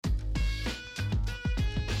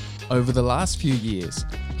Over the last few years,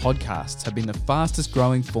 podcasts have been the fastest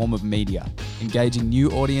growing form of media, engaging new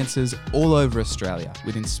audiences all over Australia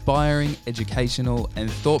with inspiring, educational, and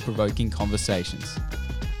thought-provoking conversations.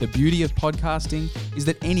 The beauty of podcasting is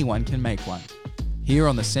that anyone can make one. Here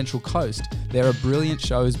on the Central Coast, there are brilliant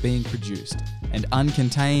shows being produced, and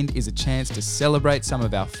unContained is a chance to celebrate some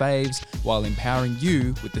of our faves while empowering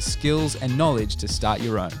you with the skills and knowledge to start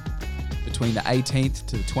your own. Between the 18th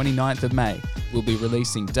to the 29th of May, we'll be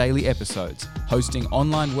releasing daily episodes, hosting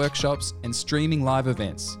online workshops, and streaming live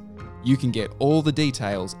events. You can get all the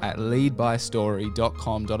details at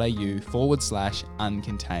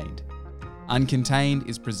leadbystory.com.au/uncontained. unContained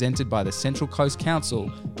is presented by the Central Coast Council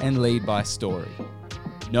and Lead by Story.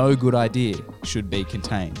 No good idea should be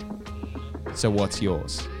contained. So what's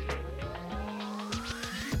yours?